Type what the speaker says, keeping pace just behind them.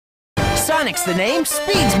Sonic's the name,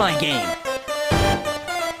 speed's my game.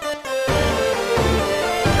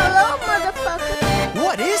 Hello, motherfucker.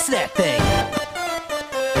 What is that thing?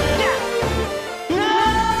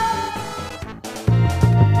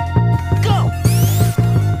 Go!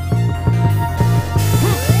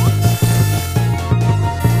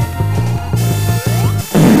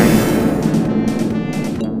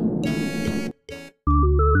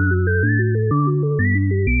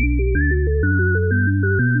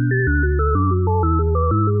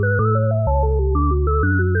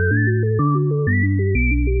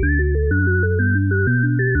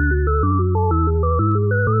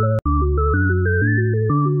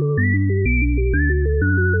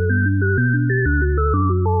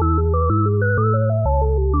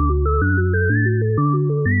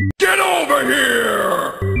 Get over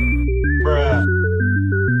here! Bruh.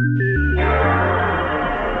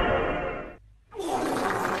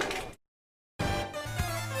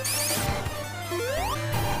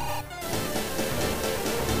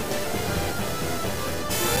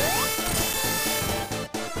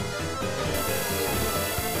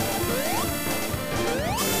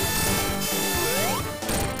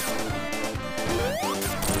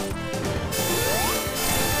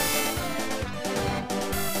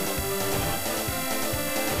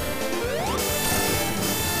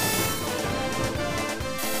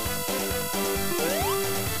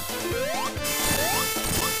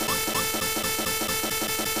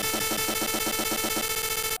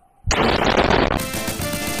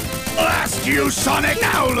 Blast you, Sonic!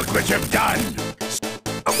 Now look what you've done!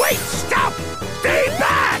 Wait, stop! Stay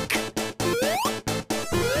back!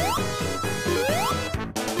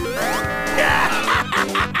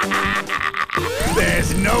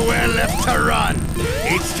 There's nowhere left to run!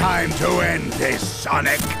 It's time to end this,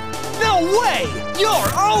 Sonic! No way!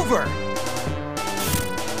 You're over!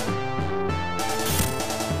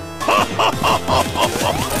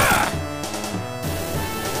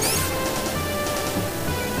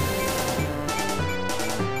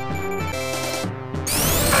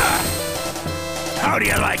 How do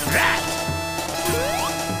you like that?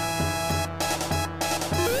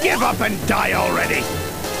 Give up and die already!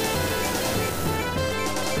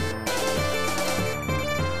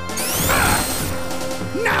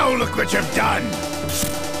 Now look what you've done!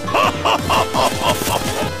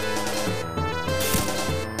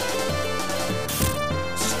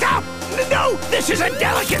 Stop! No! This is a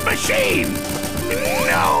delicate machine!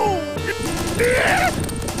 No!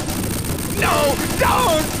 No!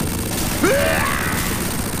 Don't!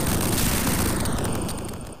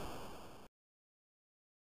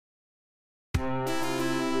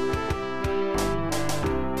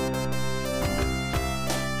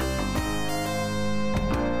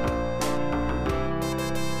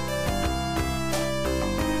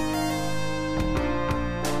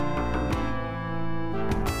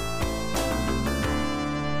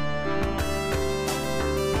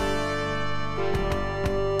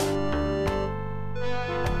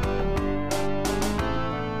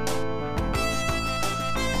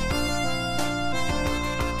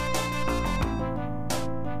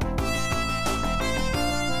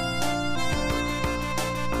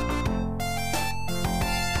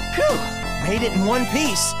 Phew! Made it in one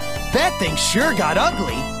piece. That thing sure got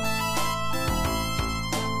ugly.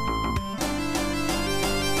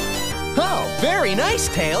 Oh, very nice,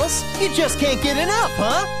 Tails. You just can't get enough,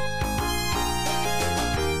 huh?